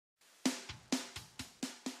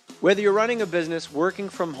Whether you're running a business, working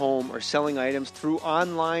from home, or selling items through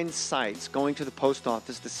online sites, going to the post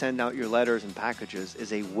office to send out your letters and packages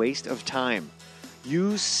is a waste of time.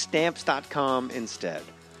 Use Stamps.com instead.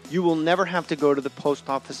 You will never have to go to the post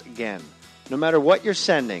office again, no matter what you're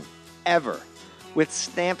sending, ever. With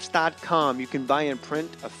Stamps.com, you can buy and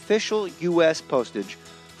print official U.S. postage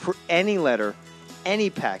for any letter,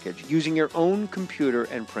 any package, using your own computer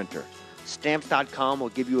and printer. Stamps.com will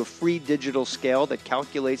give you a free digital scale that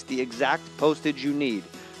calculates the exact postage you need.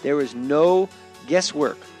 There is no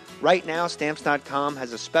guesswork. Right now, Stamps.com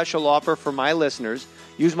has a special offer for my listeners.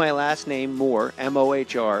 Use my last name, Mohr,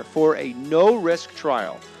 M-O-H-R, for a no-risk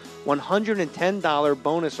trial. $110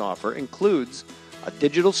 bonus offer includes a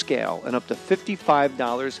digital scale and up to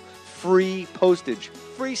 $55 free postage.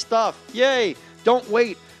 Free stuff. Yay! Don't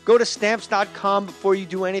wait. Go to Stamps.com before you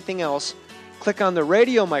do anything else. Click on the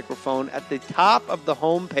radio microphone at the top of the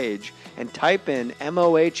home page and type in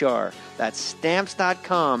M-O-H-R. That's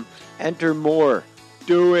Stamps.com. Enter Mohr.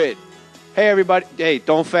 Do it. Hey, everybody. Hey,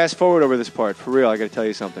 don't fast forward over this part. For real, I got to tell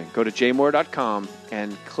you something. Go to jmohr.com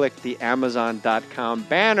and click the Amazon.com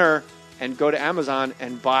banner and go to Amazon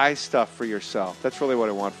and buy stuff for yourself. That's really what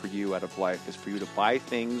I want for you out of life, is for you to buy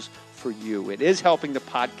things for you. It is helping the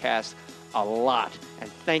podcast a lot.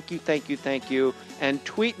 And thank you, thank you, thank you. And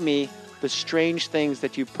tweet me the strange things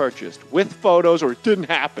that you purchased with photos or it didn't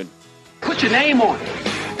happen. Put your name on it.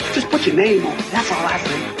 Just put your name on it. That's all I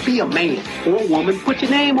say. Be a man or a woman. Put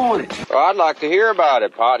your name on it. Well, I'd like to hear about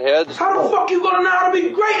it, potheads. How the fuck you gonna know how to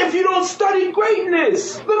be great if you don't study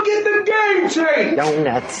greatness? Look at the game change.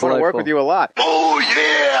 Donuts. I want to work with you a lot. Oh,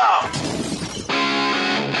 yeah!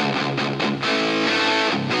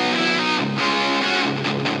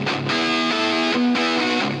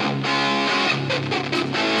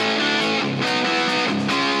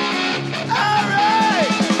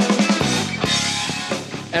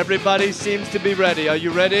 Everybody seems to be ready. Are you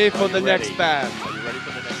ready for the next band? Are you ready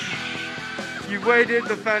for the next? You waited,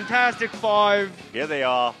 the Fantastic Five. Here they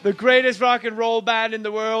are. The greatest rock and roll band in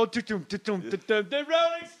the world. The Rolling Stones. The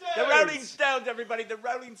Rolling Stones, everybody. The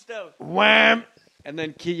Rolling Stones. Wham! And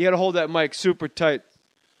then you got to hold that mic super tight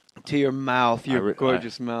to your mouth, your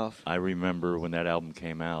gorgeous mouth. I remember when that album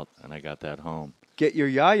came out, and I got that home. Get your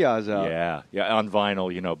yayas out. Yeah, on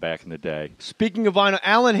vinyl, back in the day. Speaking of vinyl,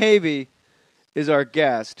 Alan Havey is our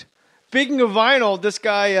guest. Speaking of vinyl, this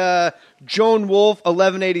guy, Joan Wolf,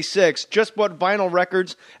 1186, just bought vinyl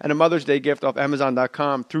records and a Mother's Day gift off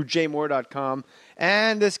Amazon.com through jmohr.com.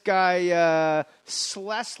 And this guy,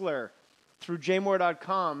 Slessler, through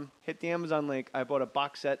jmohr.com, hit the Amazon link. I bought a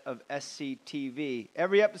box set of SCTV.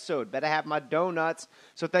 Every episode, better have my donuts.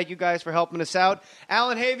 So thank you guys for helping us out.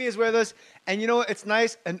 Alan Havey is with us. And you know what? It's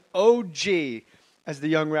nice. An OG, as the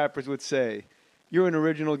young rappers would say. You're an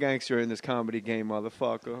original gangster in this comedy game,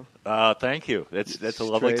 motherfucker. Thank you. That's a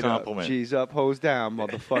lovely compliment. G's up, hose down,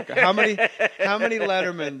 motherfucker. How many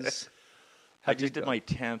Lettermans? I just did my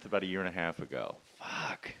 10th about a year and a half ago.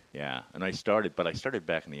 Fuck. Yeah, and I started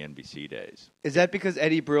back in the NBC days. Is that because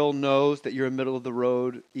Eddie Brill knows that you're a middle of the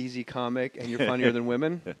road, easy comic, and you're funnier than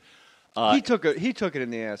women? He took it in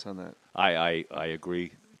the ass on that. I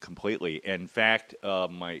agree completely. In fact,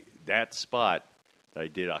 that spot that I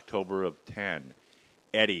did October of 10.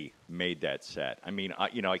 Eddie made that set. I mean,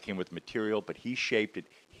 I came with material, but he shaped it.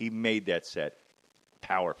 He made that set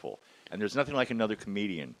powerful. And there's nothing like another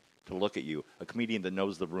comedian to look at you, a comedian that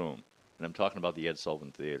knows the room. And I'm talking about the Ed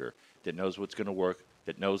Sullivan Theater, that knows what's going to work,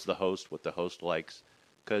 that knows the host, what the host likes,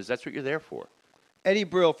 because that's what you're there for. Eddie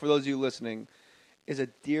Brill, for those of you listening, is a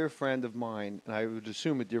dear friend of mine, and I would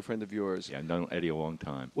assume a dear friend of yours. Yeah, I've known Eddie a long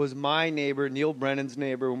time. Was my neighbor, Neil Brennan's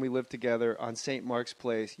neighbor, when we lived together on St. Mark's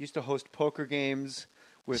Place. Used to host poker games.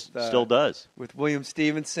 Still does. With William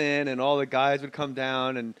Stevenson, and all the guys would come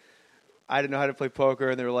down, and I didn't know how to play poker,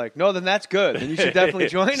 and they were like, no, then that's good. Then you should definitely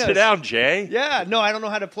join us. Sit down, Jay. Yeah, no, I don't know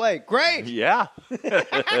how to play. Great. Yeah.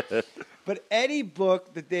 But Eddie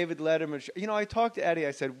booked the David Letterman show. I talked to Eddie.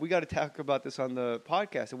 I said, we got to talk about this on the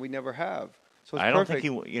podcast, and we never have. So it's perfect. I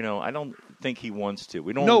don't think he wants to.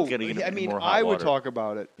 We don't get into more hot I would water. talk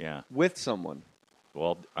about it Yeah. with someone.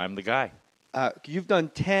 Well, I'm the guy. You've done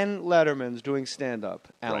 10 Lettermans doing stand-up.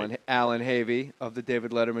 Right. Alan Havey of the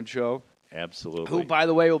David Letterman Show. Absolutely. Who, by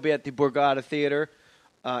the way, will be at the Borgata Theater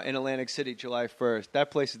in Atlantic City July 1st.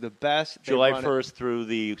 That place is the best. July 1st through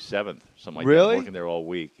the 7th, something like really? that. Working there all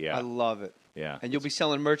week, yeah. I love it. Yeah. And you'll be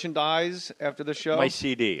selling merchandise after the show? My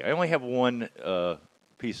CD. I only have one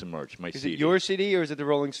piece of merch, my is CD. Is it your CD or is it the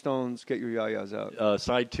Rolling Stones Get Your Yayas Out?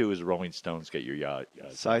 Side 2 is Rolling Stones Get Your Yayas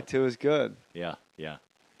Out. Side 2 is good. Yeah.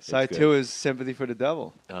 Side 2 is Sympathy for the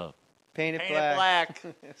Devil. Oh, Paint It Paint It Black.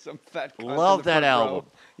 Black. Some fat cunt Love in the that front row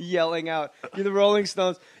album. yelling out. You're the Rolling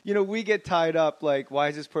Stones. You know, we get tied up like, why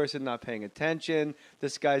is this person not paying attention?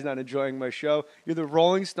 This guy's not enjoying my show. You're the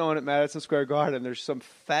Rolling Stone at Madison Square Garden. There's some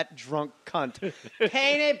fat drunk cunt.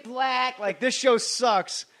 Paint It Black. Like, this show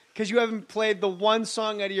sucks because you haven't played the one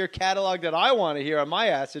song out of your catalog that I want to hear on my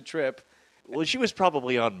acid trip. Well, she was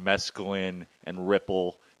probably on mescaline and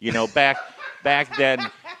Ripple. You know, back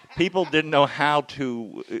then, people didn't know how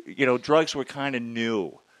to. You know, drugs were kind of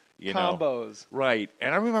new. You know, Combos. right?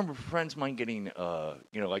 And I remember friends of mine getting.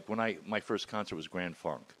 You know, like when my first concert was Grand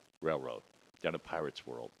Funk Railroad down at Pirates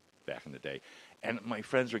World back in the day, and my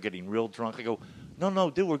friends were getting real drunk. I go, no,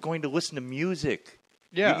 dude, we're going to listen to music.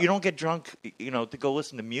 Yeah. You don't get drunk, you know, to go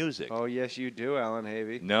listen to music. Oh, yes, you do, Alan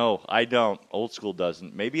Havey. No, I don't. Old school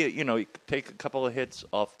doesn't. Maybe, you know, you could take a couple of hits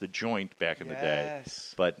off the joint back in the day.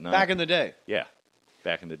 Yes. But no. Back in the day. Yeah,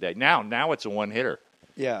 back in the day. Now it's a one-hitter.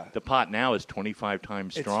 Yeah. The pot now is 25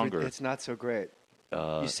 times stronger. It's not so great.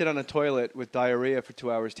 You sit on a toilet with diarrhea for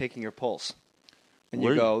 2 hours taking your pulse. And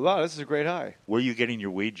you go, wow, this is a great high. Where are you getting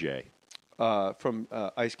your weed, Jay? From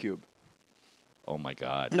Ice Cube. Oh, my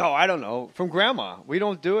God. No, I don't know. From Grandma. We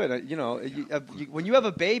don't do it. You know, when you have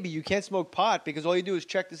a baby, you can't smoke pot because all you do is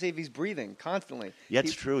check to see if he's breathing constantly. Yeah,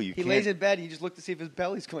 that's true. You he can't. lays in bed. You just look to see if his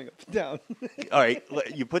belly's going up and down. All right,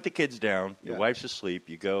 you put the kids down. Your Yeah. wife's asleep.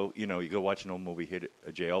 You go watch an old movie. Hit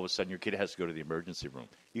Jay. All of a sudden, your kid has to go to the emergency room.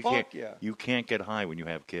 Fuck yeah. You can't get high when you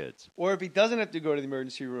have kids. Or if he doesn't have to go to the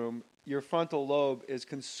emergency room, your frontal lobe is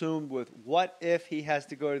consumed with what if he has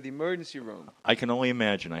to go to the emergency room? I can only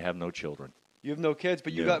imagine. I have no children. You have no kids,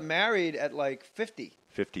 but you No. got married at like 50.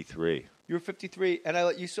 53. You were 53, and I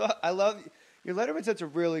love your Letterman set's are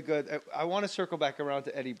really good. I want to circle back around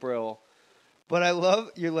to Eddie Brill, but I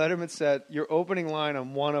love your Letterman set. Your opening line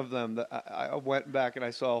on one of them. That I went back and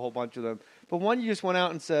I saw a whole bunch of them, but one you just went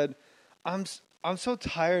out and said, "I'm so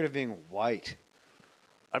tired of being white."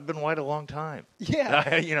 I've been white a long time.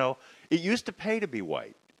 Yeah. You know, it used to pay to be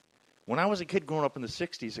white. When I was a kid growing up in the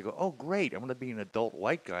 60s, I go, oh, great, I'm going to be an adult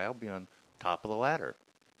white guy. I'll be on top of the ladder.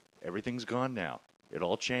 Everything's gone now. It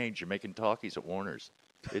all changed. You're making talkies at Warner's.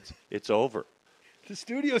 It's over. The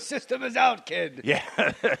studio system is out, kid. Yeah.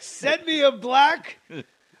 Send me a black,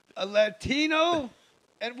 a Latino,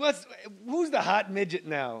 and who's the hot midget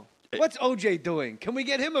now? What's OJ doing? Can we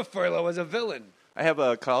get him a furlough as a villain? I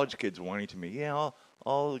have college kids whining to me, yeah,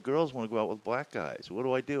 all the girls want to go out with black guys.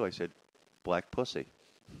 What do? I said, black pussy.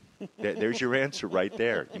 There's your answer right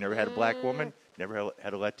there. You never had a black woman? Never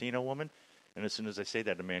had a Latino woman? And as soon as I say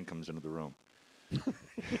that, a man comes into the room.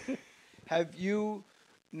 Have you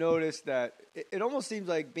noticed that it almost seems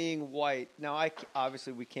like being white? Now,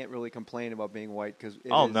 obviously we can't really complain about being white because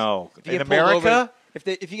No! In America,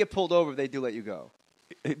 if you get pulled over, they do let you go.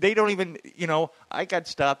 they don't even. You know, I got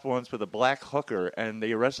stopped once with a black hooker, and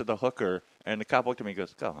they arrested the hooker, and the cop looked at me and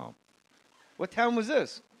goes, "Go home." What town was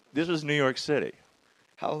this? This was New York City.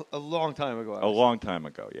 A long time ago. A long time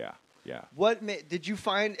ago, yeah. What did you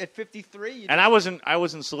find at 53? And I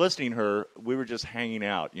wasn't soliciting her. We were just hanging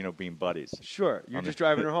out, you know, being buddies. Sure, you're just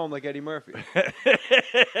driving her home like Eddie Murphy.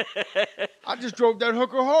 I just drove that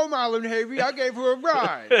hooker home, Alan Havey. I gave her a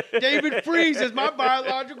ride. David Freeze is my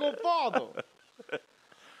biological father.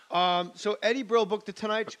 So Eddie Brill booked the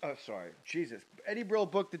Tonight. Eddie Brill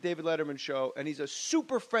booked the David Letterman show, and he's a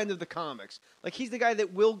super friend of the comics. Like he's the guy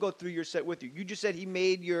that will go through your set with you. You just said he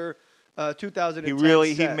made your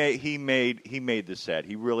 2010 set. He made the set.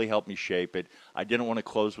 He really helped me shape it. I didn't want to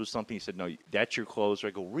close with something. He said, "No, that's your closer." I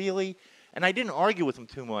go, "Really?" And I didn't argue with him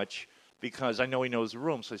too much because I know he knows the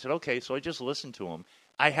room. So I said, "Okay." So I just listened to him.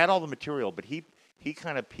 I had all the material, but he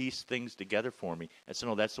kind of pieced things together for me and said,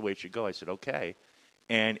 "No, that's the way it should go." I said, "Okay,"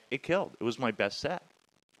 and it killed. It was my best set.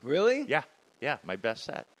 Really? Yeah, my best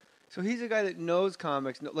set. So he's a guy that knows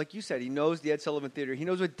comics. Like you said, he knows the Ed Sullivan Theater. He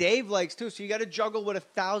knows what Dave likes, too. So you got to juggle what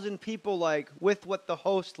 1,000 people like with what the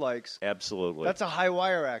host likes. Absolutely. That's a high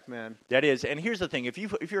wire act, man. That is. And here's the thing. If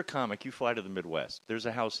you're a comic, you fly to the Midwest. There's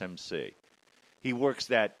a house MC. He works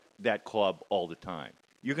that club all the time.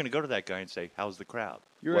 You're going to go to that guy and say, how's the crowd?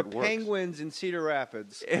 You're what at works? Penguins in Cedar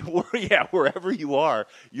Rapids. Wherever you are,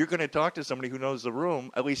 you're going to talk to somebody who knows the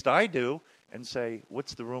room, at least I do, and say,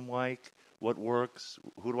 what's the room like? What works?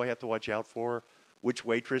 Who do I have to watch out for? Which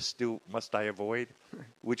waitress must I avoid?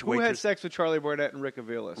 Who had sex with Charlie Barnett and Rick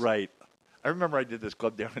Aviles? Right. I remember I did this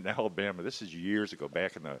club down in Alabama. This is years ago,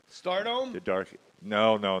 back in the Stardome? The dark.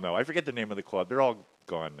 No. I forget the name of the club. They're all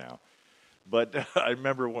gone now. But I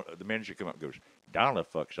remember the manager came up and goes, Donna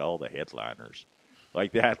fucks all the headliners.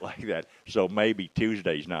 Like that. So maybe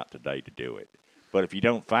Tuesday's not the day to do it. But if you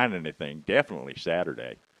don't find anything, definitely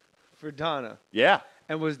Saturday. For Donna. Yeah.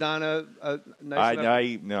 And was Donna nice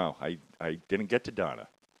enough? I didn't get to Donna.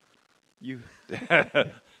 You,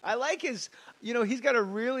 I like his. He's got a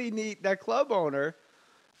really neat that club owner.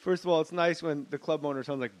 First of all, it's nice when the club owner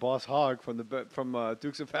sounds like Boss Hogg from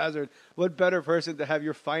Dukes of Hazzard. What better person to have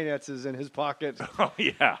your finances in his pocket? Oh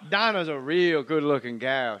yeah, Donna's a real good-looking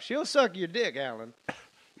gal. She'll suck your dick, Alan.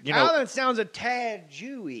 Alan sounds a tad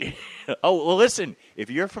Jewy. Oh well, listen. If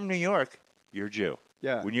you're from New York, you're a Jew.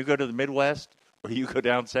 Yeah. When you go to the Midwest or you go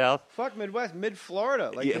down south, fuck Midwest,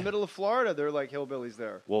 mid-Florida, the middle of Florida, they're like hillbillies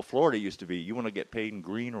there. Well, Florida used to be. You want to get paid in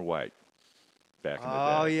green or white? Back in the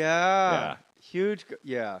day. Oh yeah. Huge,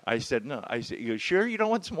 yeah. I said, no. I said, you sure you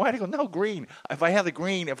don't want some white? I go, no, green. If I have the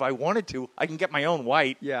green, if I wanted to, I can get my own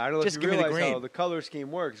white. Yeah, I don't know Just if you give me the realize green. how the color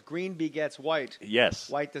scheme works. Green begets white.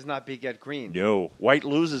 Yes. White does not beget green. No. White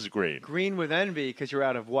loses green. Green with envy because you're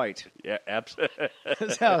out of white. Yeah, absolutely.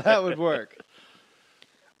 That's how that would work.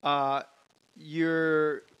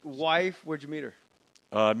 Your wife, where'd you meet her?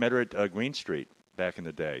 I met her at Green Street back in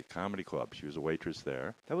the day, comedy club. She was a waitress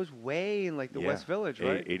there. That was way in the West Village,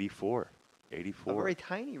 right? 84. A very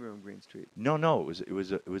tiny room, Green Street. No, it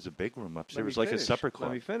was a big room upstairs. It was like a supper club.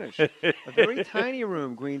 Let me finish. A very tiny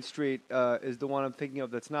room, Green Street, is the one I'm thinking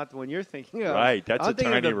of. That's not the one you're thinking of. Right, that's I'm a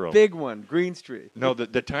thinking tiny of the room. Big one, Green Street. No,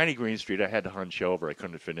 the tiny Green Street. I had to hunch over. I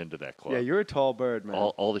couldn't fit into that club. Yeah, you're a tall bird, man.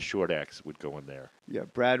 All the short acts would go in there. Yeah,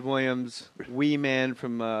 Brad Williams, Wee Man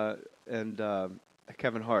from and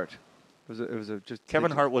Kevin Hart. It was just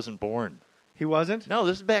Kevin Hart wasn't born. He wasn't? No,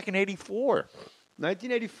 this is back in '84.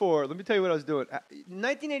 1984. Let me tell you what I was doing.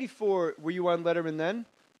 1984. Were you on Letterman then?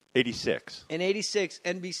 86. In '86,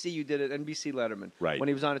 NBC. You did it. NBC Letterman. Right. When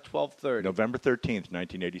he was on at 12:30. November 13th,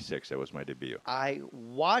 1986. That was my debut. I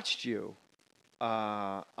watched you.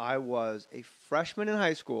 I was a freshman in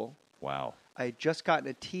high school. Wow. I had just gotten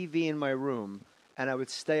a TV in my room, and I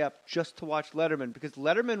would stay up just to watch Letterman because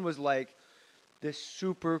Letterman was like this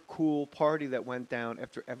super cool party that went down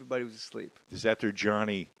after everybody was asleep. This is after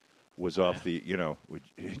Johnny was off the,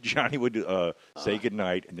 Johnny would say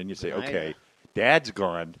goodnight, and then you say, okay, Dad's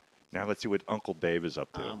gone. Now let's see what Uncle Dave is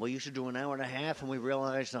up to. We used to do an hour and a half, and we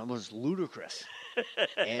realized that was ludicrous.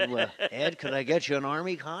 And, Ed, could I get you an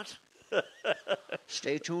army cot?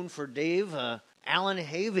 Stay tuned for Dave. Alan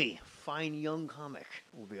Havey, fine young comic.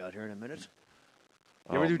 We'll be out here in a minute.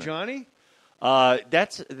 You ever do Johnny?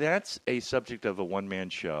 That's a subject of a one-man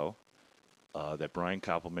show that Brian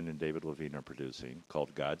Koppelman and David Levine are producing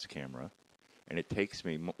called God's Camera. And it takes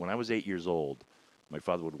me, when I was 8 years old, my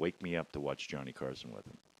father would wake me up to watch Johnny Carson with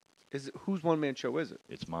him. Whose one-man show is it?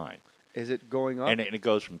 It's mine. Is it going up? And it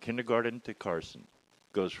goes from kindergarten to Carson.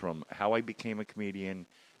 It goes from how I became a comedian,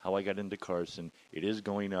 how I got into Carson. It is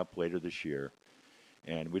going up later this year.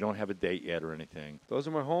 And we don't have a date yet or anything. Those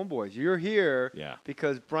are my homeboys. You're here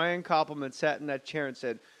because Brian Koppelman sat in that chair and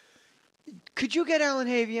said, could you get Alan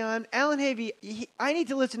Havey on? Alan Havey, I need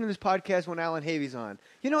to listen to this podcast when Alan Havey's on.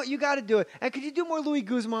 You know what? You got to do it. And could you do more Louis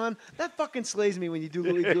Guzman? That fucking slays me when you do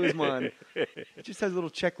Louis Guzman. It just has a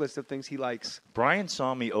little checklist of things he likes. Brian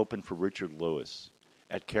saw me open for Richard Lewis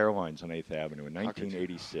at Caroline's on 8th Avenue in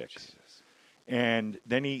 1986. And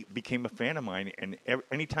then he became a fan of mine, and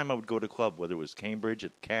anytime I would go to a club, whether it was Cambridge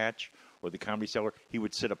at Catch or the Comedy Cellar, he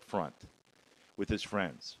would sit up front with his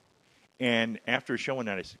friends. And after a show one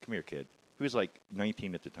night, I said, come here, kid. He was like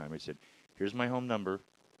 19 at the time. I said, here's my home number.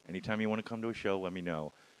 Anytime you want to come to a show, let me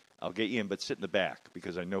know. I'll get you in, but sit in the back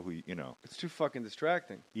because I know who you know. It's too fucking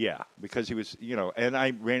distracting. Yeah, because he was, and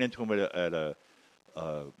I ran into him at a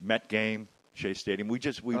Met game. Shea Stadium. We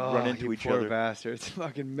run into each other. Poor bastards.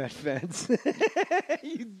 Fucking Met fans.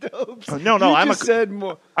 You dopes. No, I'm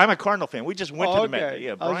a Cardinal fan. We just went to the okay. Met.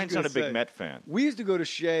 Yeah, Brian's not a big Met fan. We used to go to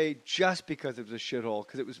Shea just because it was a shithole.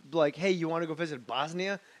 Because it was like, hey, you want to go visit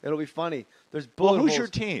Bosnia? It'll be funny. There's bullet Who's holes. your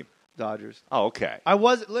team? Dodgers. Oh, okay.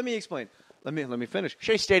 Let me explain. Let me finish.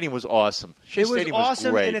 Shea Stadium was awesome. It was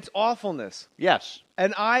awesome in its awfulness. Yes.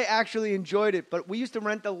 And I actually enjoyed it. But we used to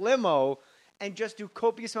rent a limo and just do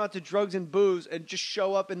copious amounts of drugs and booze and just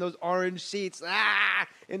show up in those orange seats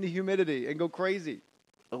in the humidity and go crazy.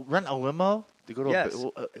 Rent a limo? To go to yes.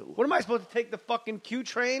 What am I supposed to take the fucking Q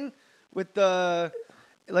train with the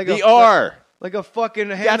R? Like a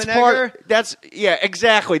fucking ham and egger?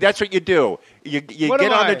 Exactly. That's what you do. You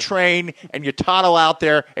get on the train and you toddle out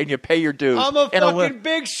there and you pay your dues. I'm a fucking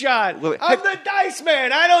big shot. I'm the dice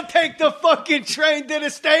man. I don't take the fucking train to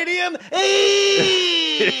the stadium.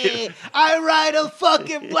 I ride a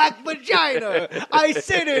fucking black vagina. I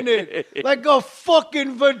sit in it like a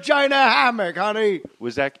fucking vagina hammock, honey.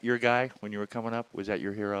 Was that your guy when you were coming up? Was that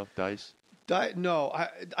your hero, Dice? No,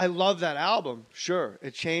 I love that album. Sure,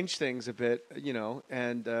 it changed things a bit,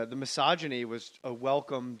 and the misogyny was a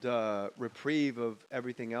welcomed reprieve of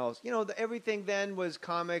everything else. Everything then was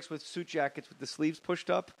comics with suit jackets with the sleeves pushed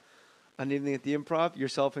up on anything at the Improv,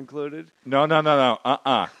 yourself included. No.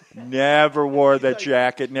 Never wore that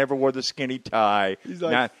jacket. Never wore the skinny tie. He's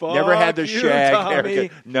like, fuck never had the you, shag Tommy.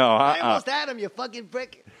 haircut. No, I almost had him, you fucking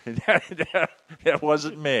prick. That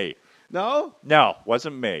wasn't me. No? No,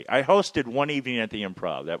 wasn't me. I hosted one evening at the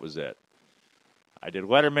Improv. That was it. I did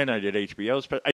Letterman. I did HBO.